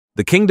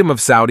The Kingdom of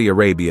Saudi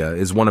Arabia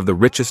is one of the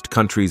richest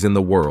countries in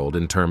the world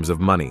in terms of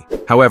money.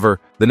 However,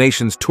 the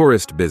nation's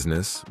tourist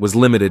business was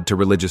limited to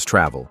religious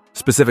travel,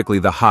 specifically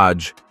the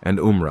Hajj and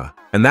Umrah.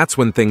 And that's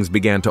when things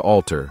began to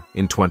alter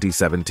in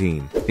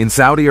 2017. In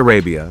Saudi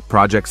Arabia,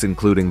 projects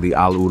including the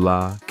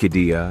Al-Ula,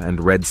 Qiddiya,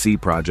 and Red Sea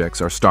projects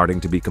are starting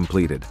to be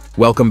completed.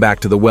 Welcome back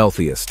to The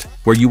Wealthiest,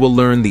 where you will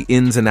learn the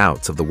ins and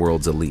outs of the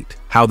world's elite,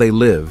 how they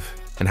live,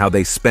 and how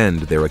they spend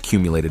their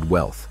accumulated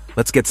wealth.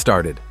 Let's get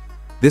started.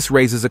 This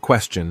raises a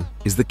question: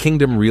 is the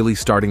kingdom really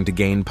starting to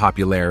gain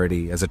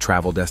popularity as a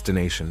travel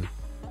destination?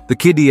 The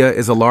Qiddiya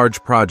is a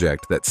large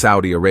project that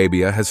Saudi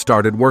Arabia has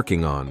started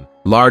working on.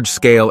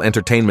 Large-scale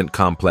entertainment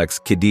complex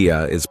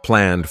Qiddiya is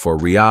planned for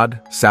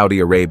Riyadh, Saudi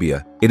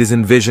Arabia. It is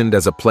envisioned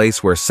as a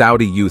place where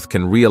Saudi youth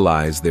can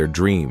realize their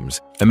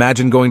dreams.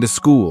 Imagine going to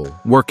school,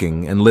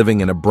 working, and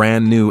living in a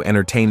brand-new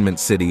entertainment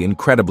city,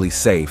 incredibly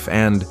safe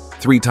and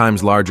 3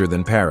 times larger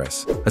than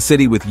Paris. A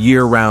city with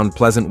year-round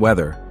pleasant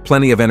weather,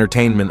 plenty of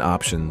entertainment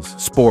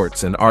options,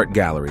 sports, and art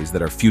galleries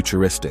that are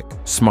futuristic,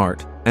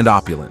 smart, and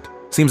opulent.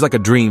 Seems like a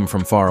dream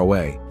from far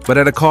away. But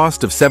at a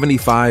cost of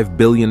 $75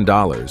 billion,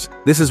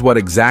 this is what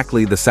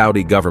exactly the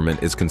Saudi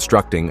government is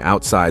constructing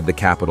outside the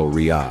capital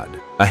Riyadh.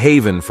 A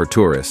haven for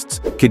tourists,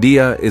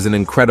 Qiddiya is an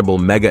incredible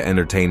mega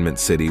entertainment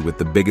city with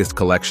the biggest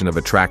collection of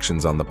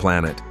attractions on the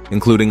planet,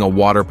 including a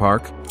water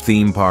park,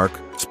 theme park,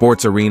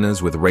 sports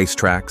arenas with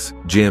racetracks,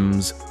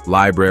 gyms,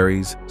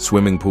 libraries,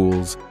 swimming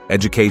pools,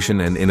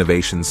 education and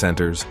innovation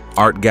centers,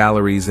 art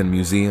galleries and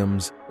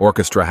museums,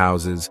 orchestra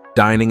houses,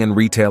 dining and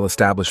retail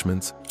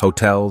establishments,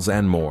 hotels,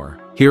 and more.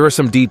 Here are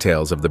some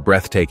details of the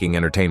breathtaking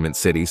entertainment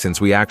city, since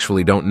we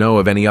actually don't know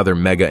of any other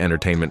mega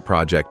entertainment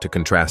project to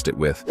contrast it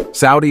with.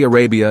 Saudi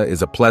Arabia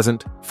is a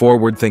pleasant,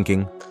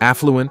 forward-thinking,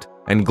 affluent,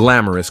 and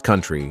glamorous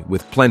country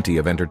with plenty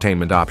of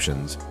entertainment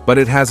options. But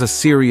it has a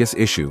serious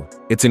issue.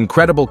 Its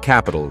incredible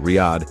capital,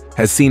 Riyadh,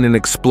 has seen an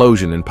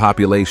explosion in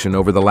population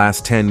over the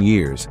last 10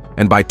 years,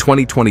 and by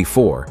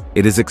 2024,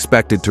 it is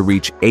expected to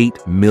reach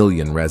 8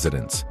 million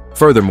residents.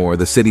 Furthermore,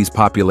 the city's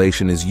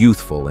population is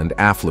youthful and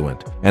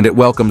affluent, and it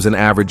welcomes an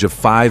average of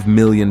 5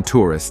 million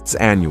tourists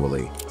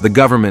annually. The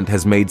government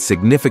has made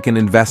significant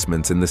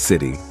investments in the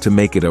city to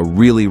make it a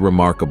really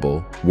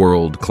remarkable,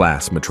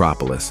 world-class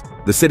metropolis.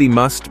 The city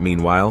must,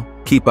 meanwhile,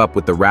 keep up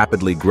with the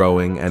rapidly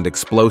growing and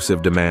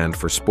explosive demand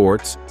for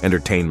sports,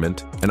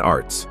 entertainment, and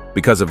arts.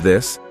 Because of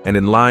this, and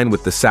in line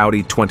with the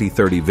Saudi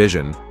 2030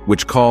 vision,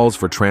 which calls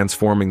for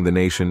transforming the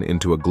nation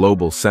into a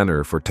global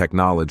center for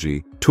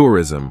technology,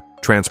 tourism,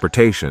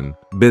 transportation,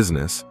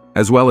 business,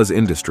 as well as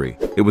industry,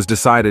 it was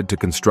decided to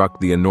construct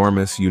the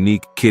enormous,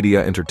 unique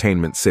Qiddiya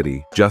Entertainment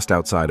City just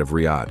outside of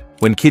Riyadh.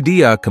 When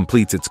Qiddiya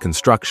completes its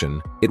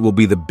construction, it will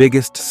be the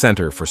biggest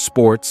center for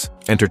sports,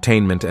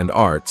 entertainment, and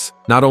arts,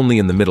 not only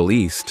in the Middle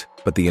East,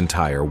 but the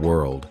entire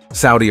world.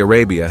 Saudi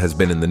Arabia has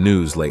been in the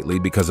news lately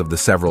because of the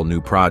several new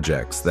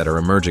projects that are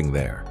emerging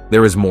there.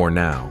 There is more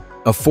now.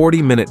 A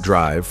 40-minute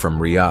drive from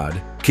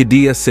Riyadh,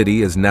 Qiddiya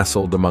City is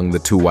nestled among the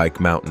Tuwaik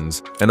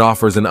Mountains and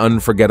offers an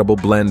unforgettable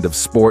blend of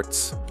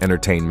sports,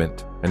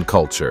 entertainment, and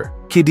culture.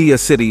 Qiddiya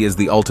City is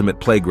the ultimate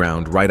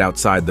playground right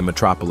outside the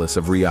metropolis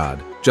of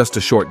Riyadh, just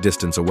a short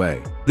distance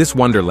away. This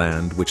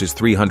wonderland, which is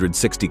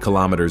 360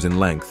 kilometers in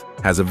length,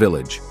 has a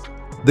village.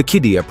 The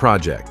Qiddiya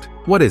Project.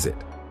 What is it?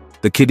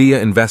 The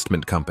Qiddiya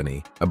Investment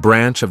Company, a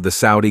branch of the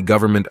Saudi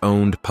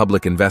government-owned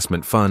public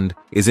investment fund,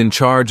 is in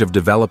charge of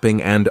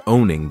developing and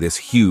owning this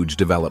huge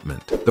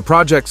development. The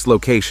project's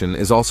location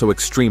is also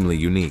extremely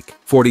unique.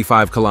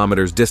 45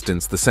 kilometers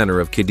distance the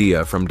center of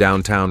Qiddiya from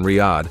downtown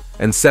Riyadh,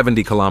 and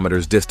 70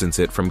 kilometers distance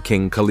it from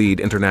King Khalid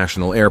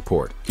International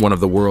Airport, one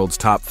of the world's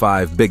top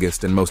 5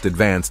 biggest and most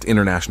advanced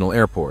international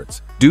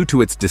airports. Due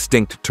to its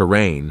distinct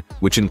terrain,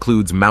 which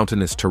includes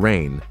mountainous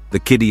terrain, the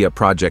Qiddiya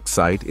project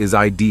site is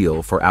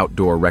ideal for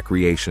outdoor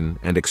recreation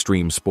and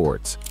extreme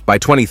sports. By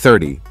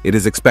 2030, it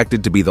is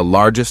expected to be the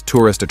largest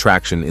tourist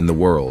attraction in the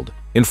world.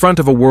 In front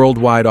of a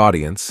worldwide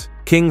audience,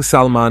 King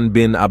Salman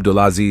bin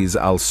Abdulaziz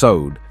Al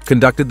Saud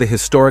conducted the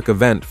historic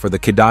event for the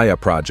Qiddiya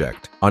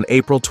project on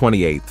April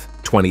 28,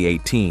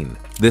 2018.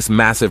 This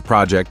massive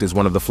project is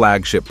one of the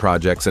flagship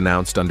projects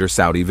announced under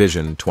Saudi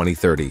Vision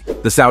 2030.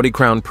 The Saudi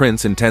Crown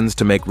Prince intends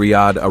to make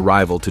Riyadh a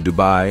rival to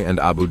Dubai and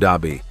Abu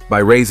Dhabi by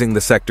raising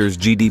the sector's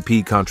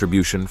GDP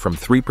contribution from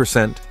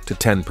 3% to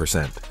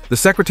 10%. The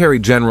Secretary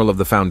General of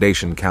the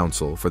Foundation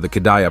Council for the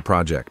Qiddiya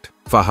project,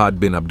 Fahad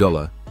bin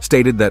Abdullah,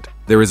 stated that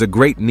there is a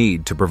great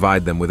need to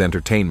provide them with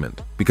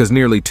entertainment because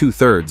nearly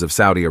 2/3 of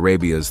Saudi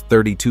Arabia's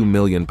 32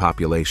 million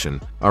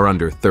population are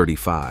under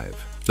 35.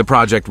 The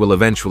project will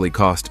eventually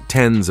cost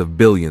tens of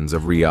billions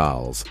of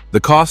riyals. The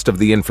cost of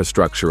the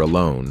infrastructure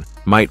alone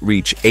might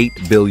reach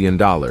 $8 billion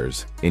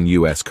in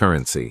U.S.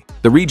 currency.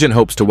 The region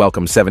hopes to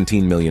welcome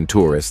 17 million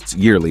tourists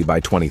yearly by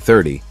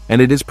 2030,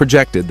 and it is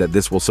projected that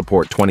this will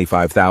support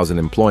 25,000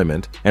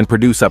 employment and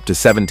produce up to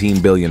 17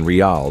 billion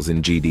riyals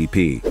in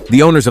GDP.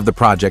 The owners of the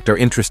project are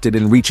interested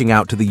in reaching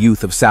out to the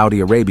youth of Saudi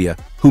Arabia,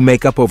 who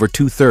make up over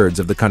 2/3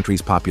 of the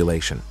country's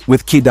population.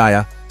 With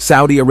Qiddiya,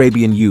 Saudi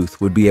Arabian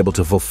youth would be able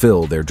to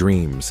fulfill their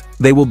dreams.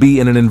 They will be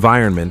in an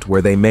environment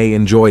where they may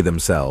enjoy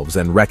themselves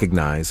and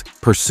recognize,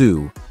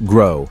 pursue,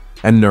 grow,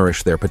 and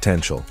nourish their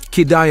potential.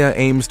 Qiddiya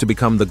aims to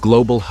become the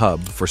global hub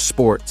for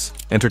sports,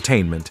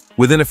 entertainment.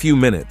 Within a few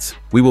minutes,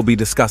 we will be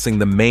discussing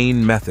the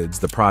main methods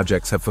the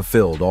projects have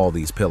fulfilled all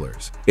these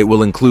pillars. It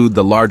will include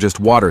the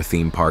largest water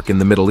theme park in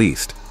the Middle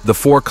East, the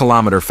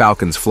 4-kilometer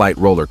Falcon's Flight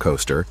roller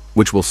coaster,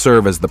 which will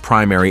serve as the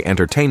primary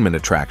entertainment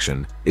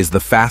attraction, is the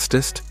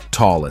fastest,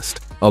 tallest,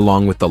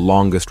 along with the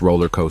longest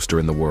roller coaster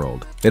in the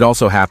world. It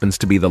also happens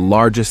to be the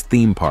largest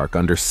theme park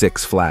under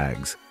Six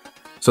Flags.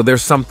 So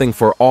there's something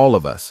for all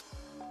of us.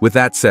 With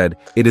that said,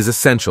 it is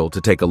essential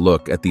to take a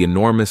look at the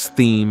enormous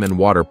theme and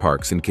water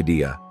parks in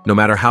Qiddiya. No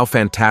matter how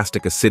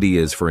fantastic a city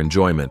is for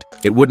enjoyment,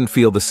 it wouldn't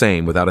feel the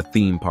same without a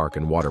theme park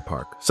and water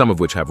park, some of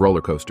which have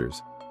roller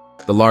coasters.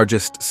 The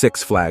largest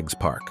Six Flags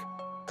park.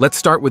 Let's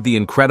start with the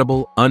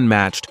incredible,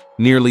 unmatched,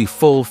 nearly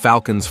full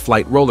Falcon's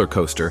Flight roller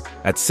coaster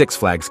at Six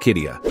Flags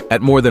Qiddiya.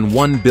 At more than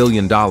 $1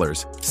 billion,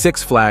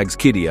 Six Flags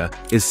Qiddiya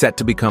is set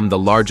to become the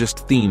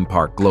largest theme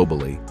park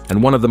globally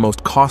and one of the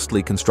most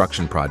costly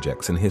construction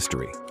projects in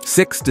history.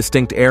 6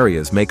 distinct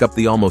areas make up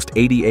the almost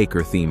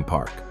 80-acre theme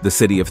park: the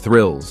City of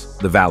Thrills,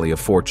 the Valley of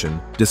Fortune,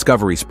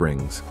 Discovery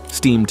Springs,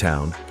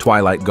 Steamtown,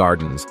 Twilight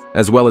Gardens,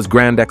 as well as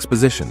Grand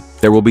Exposition.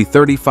 There will be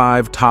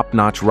 35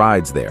 top-notch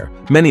rides there,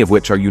 many of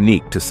which are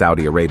unique to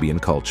Saudi Arabian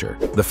culture.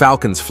 The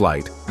Falcon's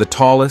Flight, the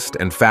tallest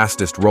and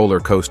fastest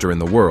roller coaster in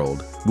the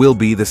world, will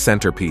be the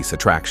centerpiece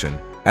attraction.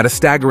 At a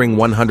staggering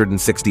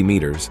 160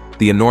 meters,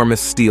 the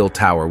enormous steel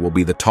tower will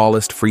be the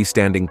tallest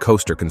freestanding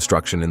coaster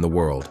construction in the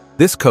world.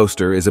 This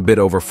coaster is a bit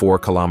over 4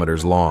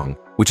 kilometers long,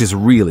 which is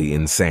really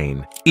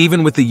insane.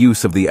 Even with the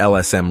use of the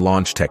LSM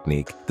launch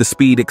technique, the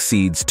speed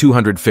exceeds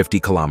 250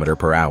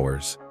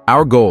 km/h.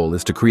 Our goal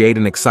is to create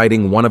an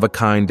exciting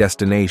one-of-a-kind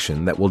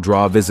destination that will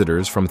draw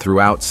visitors from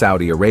throughout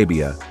Saudi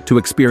Arabia to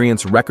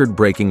experience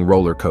record-breaking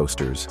roller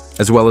coasters,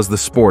 as well as the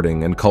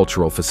sporting and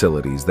cultural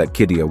facilities that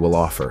Qiddiya will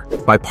offer.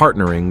 By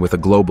partnering with a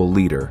global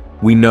leader,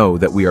 we know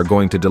that we are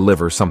going to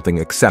deliver something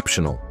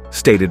exceptional,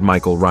 stated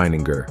Michael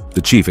Reininger,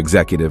 the chief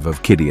executive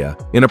of Qiddiya,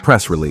 in a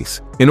press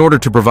release. In order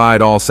to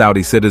provide all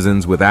Saudi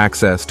citizens with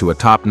access to a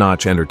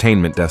top-notch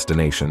entertainment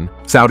destination,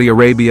 Saudi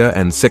Arabia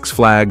and Six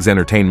Flags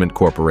Entertainment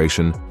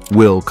Corporation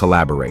will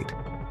collaborate.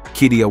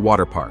 Qiddiya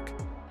Water Park.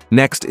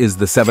 Next is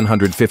the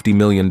 $750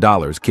 million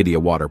Qiddiya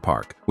Water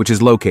Park, which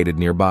is located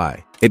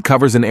nearby. It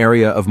covers an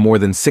area of more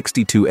than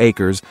 62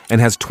 acres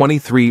and has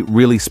 23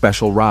 really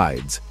special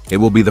rides. It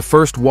will be the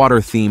first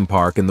water theme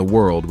park in the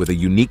world with a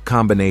unique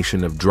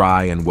combination of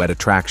dry and wet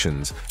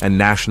attractions and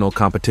national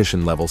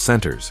competition-level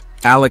centers.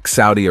 Alex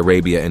Saudi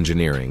Arabia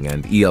Engineering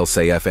and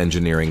ELSAF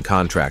Engineering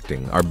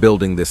Contracting are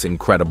building this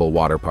incredible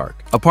water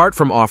park. Apart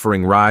from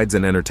offering rides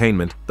and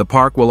entertainment, the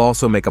park will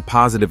also make a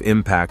positive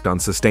impact on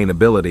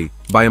sustainability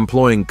by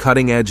employing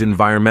cutting-edge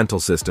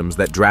environmental systems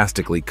that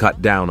drastically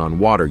cut down on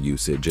water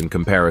usage in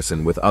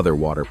comparison with other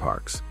water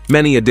parks.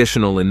 Many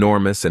additional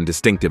enormous and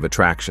distinctive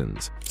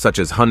attractions, such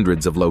as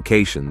hundreds of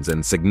locations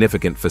and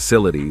significant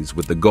facilities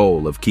with the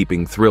goal of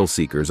keeping thrill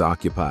seekers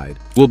occupied,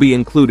 will be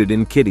included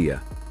in Qiddiya.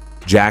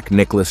 Jack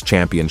Nicklaus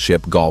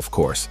Championship Golf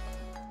Course.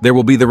 There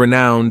will be the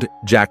renowned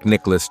Jack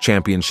Nicklaus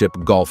Championship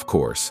Golf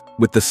Course,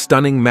 with the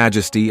stunning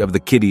majesty of the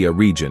Qiddiya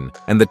region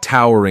and the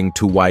towering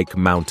Tuwaik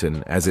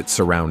Mountain as its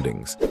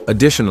surroundings.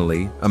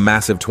 Additionally, a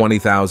massive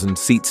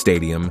 20,000-seat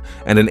stadium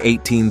and an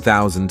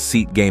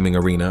 18,000-seat gaming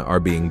arena are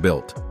being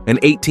built. An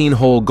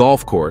 18-hole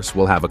golf course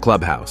will have a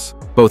clubhouse.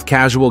 Both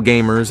casual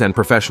gamers and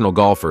professional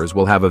golfers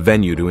will have a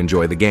venue to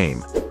enjoy the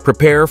game.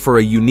 Prepare for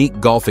a unique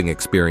golfing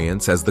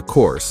experience as the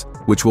course,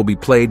 which will be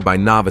played by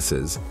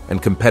novices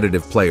and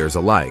competitive players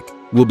alike,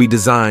 will be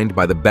designed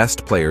by the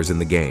best players in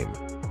the game.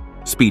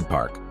 Speed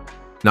Park.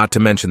 Not to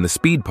mention the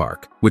Speed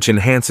Park, which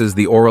enhances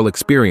the oral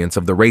experience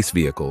of the race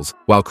vehicles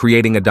while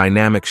creating a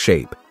dynamic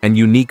shape and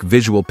unique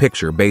visual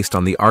picture based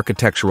on the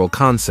architectural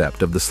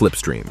concept of the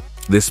slipstream.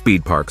 This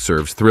speed park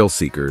serves thrill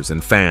seekers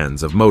and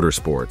fans of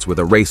motorsports with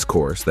a race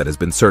course that has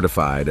been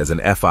certified as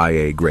an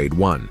FIA Grade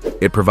 1.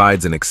 It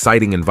provides an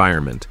exciting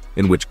environment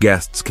in which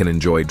guests can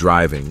enjoy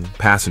driving,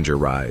 passenger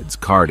rides,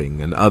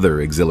 karting, and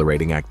other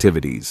exhilarating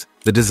activities.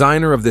 The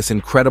designer of this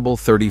incredible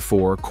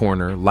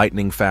 34-corner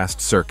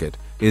lightning-fast circuit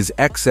is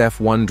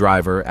XF1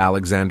 driver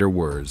Alexander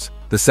Wurz.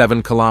 The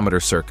 7-kilometer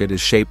circuit is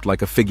shaped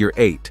like a figure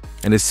 8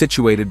 and is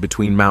situated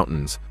between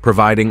mountains,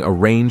 providing a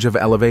range of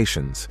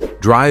elevations.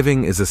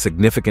 Driving is a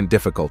significant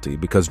difficulty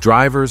because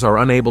drivers are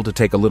unable to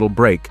take a little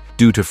break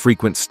due to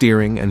frequent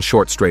steering and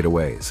short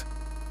straightaways.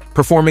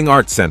 Performing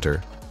Arts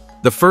Center.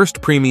 The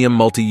first premium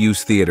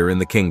multi-use theater in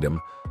the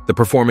kingdom, the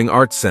Performing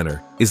Arts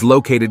Center is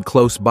located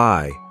close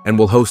by and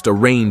will host a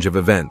range of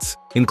events,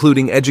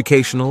 including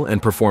educational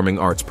and performing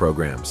arts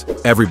programs.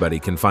 Everybody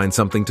can find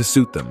something to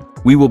suit them.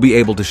 We will be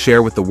able to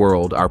share with the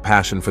world our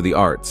passion for the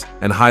arts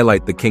and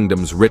highlight the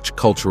kingdom's rich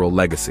cultural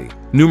legacy.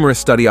 Numerous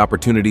study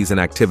opportunities and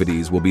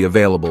activities will be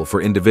available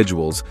for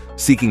individuals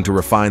seeking to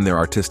refine their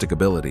artistic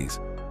abilities.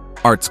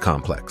 Arts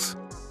Complex.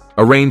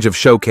 A range of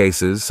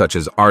showcases, such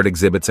as art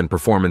exhibits and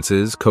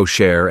performances,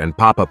 kosher and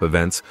pop-up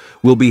events,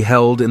 will be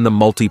held in the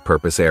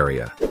multi-purpose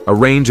area. A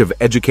range of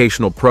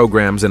educational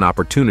programs and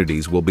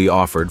opportunities will be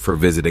offered for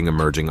visiting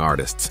emerging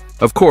artists.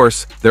 Of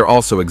course, there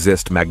also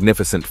exist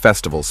magnificent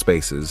festival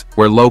spaces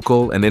where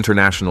local and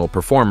international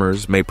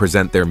performers may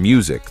present their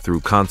music through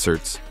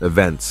concerts,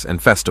 events,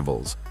 and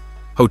festivals.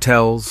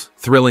 Hotels,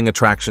 thrilling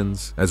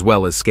attractions, as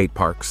well as skate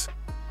parks.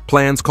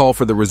 Plans call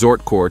for the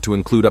resort core to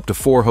include up to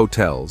 4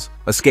 hotels,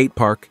 a skate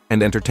park,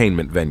 and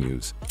entertainment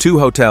venues. 2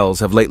 hotels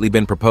have lately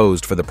been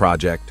proposed for the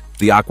project,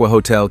 the Aqua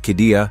Hotel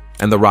Qiddiya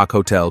and the Rock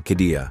Hotel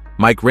Qiddiya.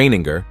 Mike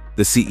Reininger,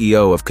 the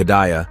CEO of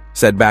Qiddiya,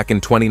 said back in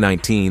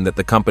 2019 that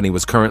the company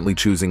was currently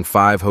choosing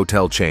 5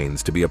 hotel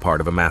chains to be a part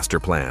of a master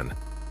plan.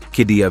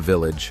 Qiddiya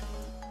Village.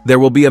 There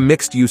will be a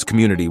mixed-use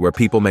community where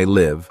people may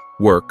live,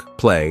 work,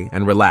 play,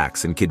 and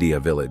relax in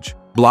Qiddiya Village.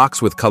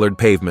 Blocks with colored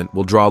pavement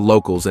will draw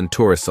locals and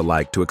tourists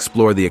alike to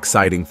explore the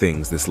exciting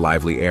things this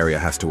lively area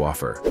has to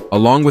offer.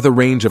 Along with a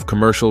range of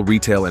commercial,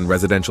 retail, and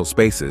residential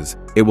spaces,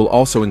 it will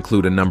also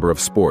include a number of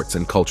sports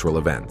and cultural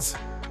events.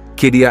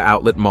 Qiddiya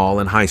Outlet Mall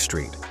and High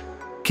Street.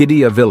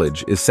 Qiddiya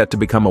Village is set to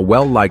become a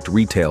well-liked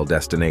retail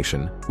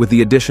destination, with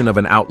the addition of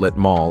an outlet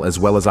mall as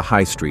well as a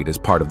high street as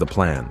part of the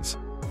plans.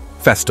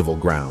 Festival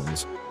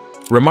Grounds.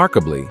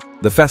 Remarkably,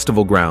 the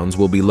festival grounds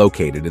will be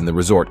located in the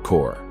resort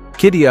core.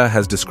 Qiddiya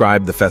has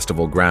described the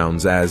festival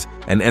grounds as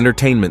an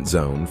entertainment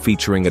zone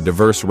featuring a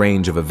diverse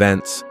range of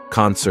events,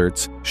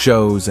 concerts,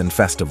 shows, and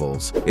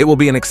festivals. It will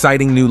be an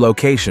exciting new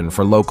location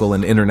for local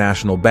and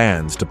international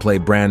bands to play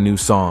brand new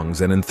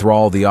songs and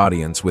enthrall the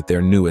audience with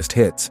their newest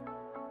hits.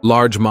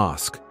 Large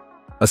Mosque.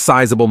 A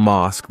sizable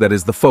mosque that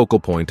is the focal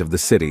point of the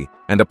city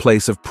and a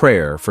place of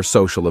prayer for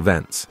social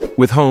events.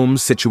 With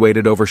homes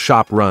situated over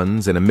shop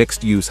runs and a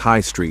mixed-use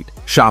high street,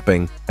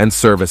 shopping, and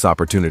service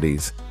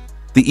opportunities.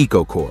 The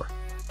Eco-Core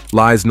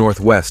lies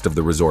northwest of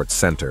the resort's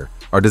center,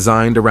 are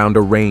designed around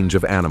a range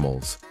of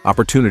animals,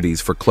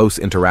 opportunities for close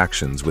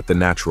interactions with the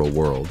natural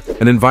world,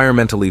 an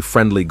environmentally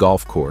friendly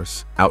golf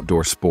course,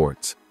 outdoor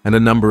sports, and a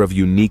number of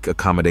unique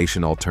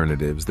accommodation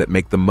alternatives that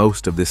make the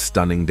most of this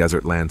stunning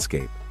desert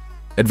landscape.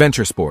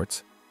 Adventure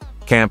sports.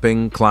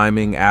 Camping,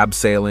 climbing,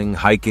 abseiling,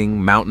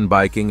 hiking, mountain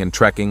biking, and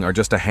trekking are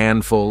just a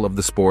handful of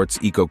the sports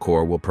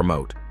Eco-Core will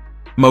promote.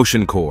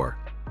 Motion Core.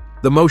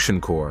 The Motion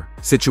Core,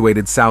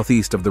 situated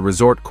southeast of the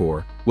resort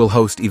core, will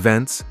host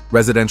events,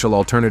 residential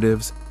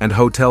alternatives, and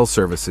hotel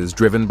services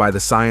driven by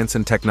the science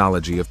and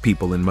technology of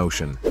people in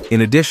motion.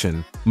 In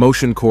addition,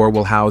 Motion Core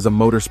will house a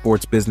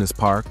motorsports business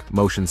park,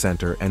 motion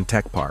center, and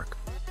tech park.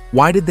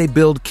 Why did they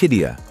build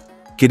Qiddiya?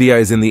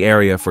 Qiddiya is in the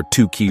area for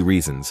 2 key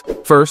reasons.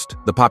 First,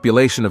 the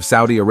population of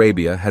Saudi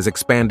Arabia has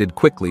expanded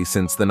quickly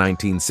since the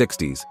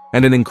 1960s,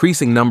 and an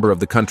increasing number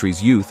of the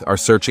country's youth are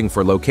searching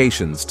for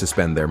locations to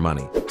spend their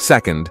money.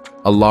 Second,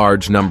 a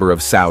large number of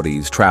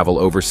Saudis travel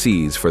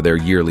overseas for their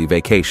yearly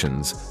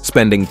vacations,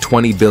 spending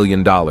 $20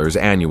 billion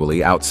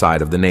annually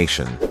outside of the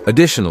nation.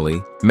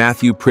 Additionally,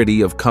 Matthew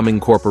Priddy of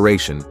Cumming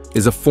Corporation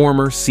is a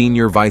former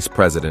senior vice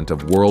president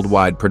of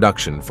worldwide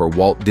production for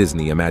Walt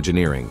Disney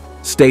Imagineering.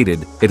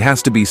 Stated, it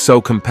has to be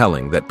so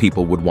compelling that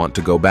people would want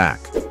to go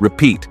back.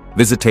 Repeat,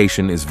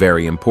 visitation is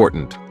very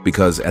important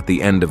because at the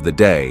end of the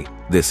day,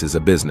 this is a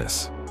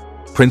business.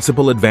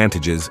 Principal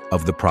advantages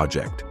of the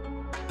project.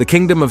 The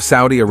Kingdom of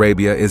Saudi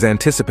Arabia is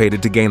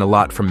anticipated to gain a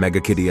lot from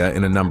Mega Qiddiya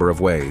in a number of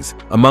ways.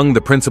 Among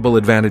the principal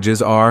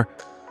advantages are: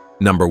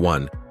 Number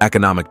 1,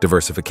 economic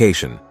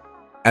diversification.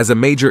 As a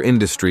major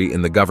industry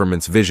in the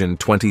government's Vision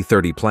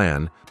 2030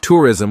 plan,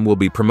 tourism will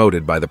be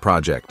promoted by the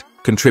project,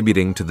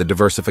 contributing to the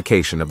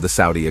diversification of the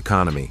Saudi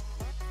economy.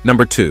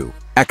 Number 2,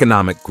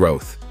 economic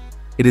growth.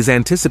 It is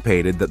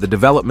anticipated that the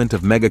development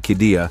of Mega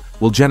Qiddiya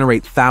will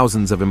generate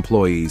thousands of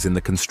employees in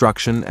the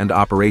construction and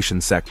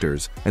operation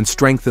sectors and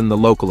strengthen the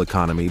local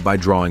economy by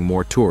drawing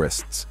more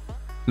tourists.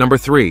 Number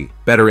 3,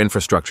 better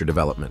infrastructure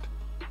development.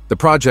 The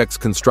project's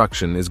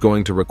construction is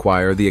going to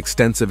require the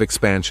extensive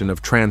expansion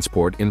of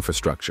transport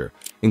infrastructure,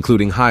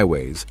 including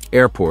highways,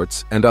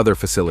 airports, and other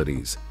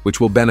facilities, which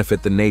will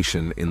benefit the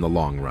nation in the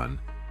long run.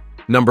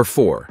 Number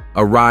 4,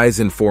 a rise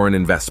in foreign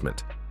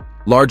investment.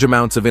 Large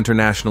amounts of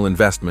international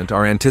investment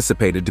are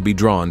anticipated to be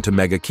drawn to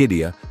Mega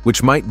Qiddiya,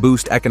 which might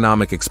boost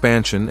economic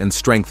expansion and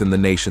strengthen the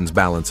nation's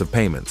balance of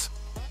payments.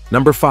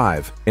 Number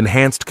 5,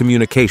 enhanced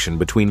communication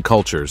between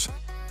cultures.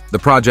 The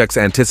project's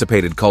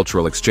anticipated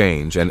cultural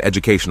exchange and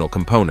educational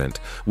component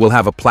will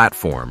have a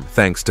platform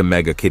thanks to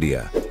Mega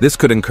Qiddiya. This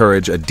could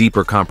encourage a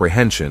deeper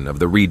comprehension of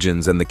the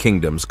region's and the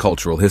kingdom's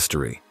cultural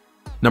history.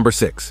 Number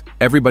 6,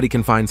 everybody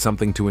can find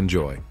something to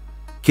enjoy.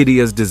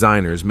 Qiddiya's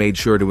designers made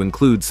sure to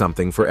include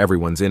something for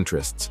everyone's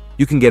interests.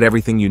 You can get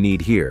everything you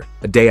need here,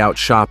 a day out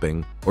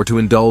shopping, or to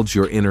indulge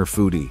your inner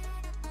foodie.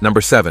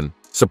 Number 7,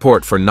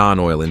 support for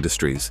non-oil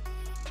industries.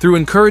 Through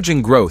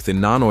encouraging growth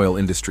in non-oil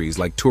industries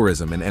like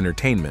tourism and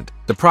entertainment,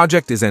 the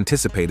project is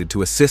anticipated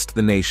to assist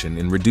the nation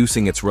in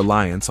reducing its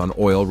reliance on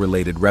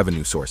oil-related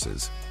revenue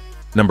sources.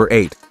 Number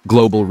 8,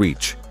 global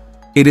reach.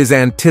 It is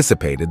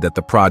anticipated that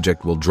the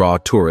project will draw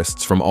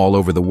tourists from all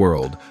over the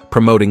world,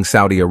 promoting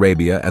Saudi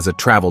Arabia as a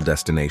travel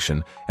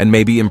destination and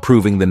maybe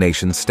improving the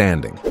nation's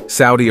standing.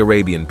 Saudi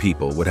Arabian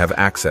people would have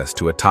access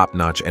to a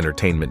top-notch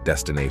entertainment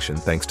destination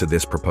thanks to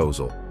this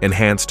proposal,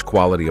 enhanced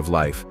quality of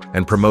life,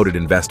 and promoted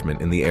investment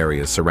in the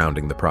areas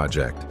surrounding the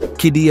project.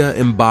 Qiddiya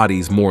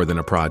embodies more than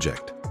a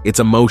project. It's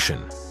a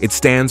motion. It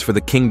stands for the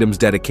kingdom's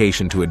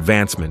dedication to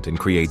advancement and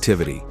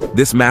creativity.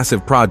 This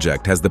massive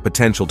project has the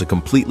potential to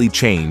completely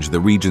change the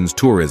region's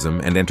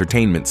tourism and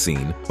entertainment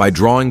scene by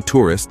drawing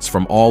tourists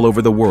from all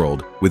over the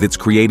world with its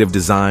creative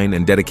design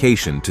and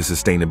dedication to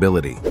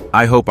sustainability.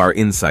 I hope our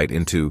insight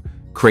into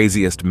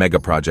craziest mega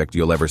project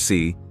you'll ever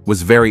see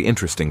was very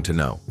interesting to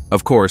know.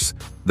 Of course,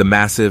 the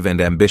massive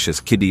and ambitious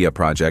Qiddiya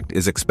project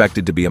is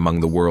expected to be among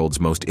the world's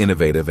most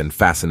innovative and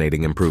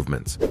fascinating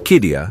improvements.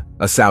 Qiddiya,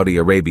 a Saudi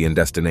Arabian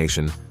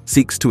destination,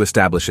 seeks to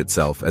establish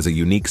itself as a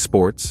unique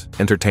sports,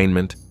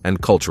 entertainment,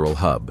 and cultural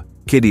hub.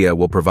 Qiddiya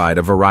will provide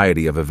a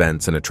variety of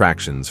events and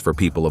attractions for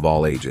people of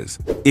all ages.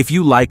 If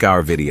you like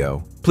our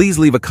video, please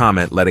leave a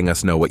comment letting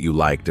us know what you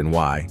liked and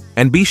why.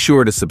 And be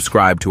sure to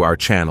subscribe to our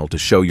channel to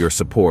show your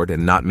support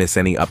and not miss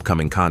any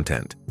upcoming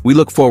content. We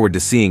look forward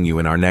to seeing you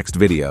in our next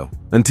video.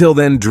 Until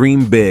then,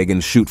 dream big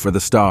and shoot for the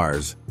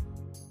stars.